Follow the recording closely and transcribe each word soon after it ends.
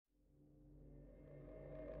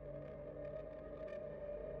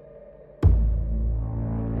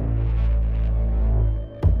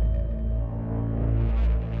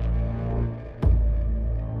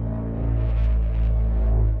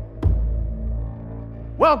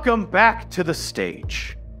Welcome back to the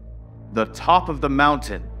stage. The top of the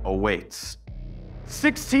mountain awaits.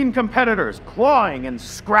 16 competitors clawing and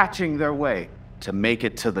scratching their way to make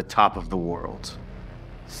it to the top of the world.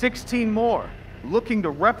 16 more looking to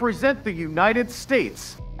represent the United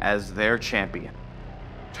States as their champion.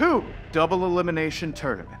 2 double elimination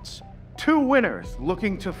tournaments. 2 winners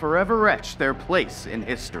looking to forever etch their place in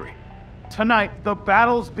history. Tonight, the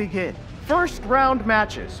battles begin. First round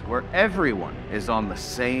matches where everyone is on the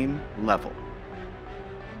same level.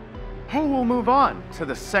 Who will move on to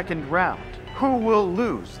the second round? Who will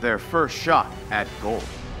lose their first shot at gold?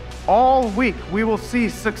 All week we will see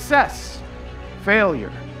success,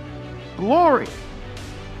 failure, glory,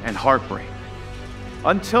 and heartbreak.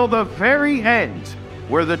 Until the very end,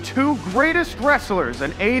 where the 2 greatest wrestlers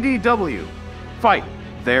in ADW fight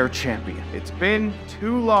their champion. It's been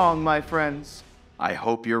too long, my friends. I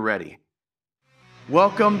hope you're ready.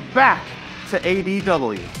 Welcome back to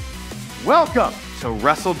ADW. Welcome to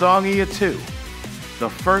Wrestledongia 2. The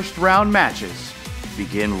first round matches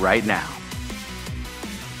begin right now.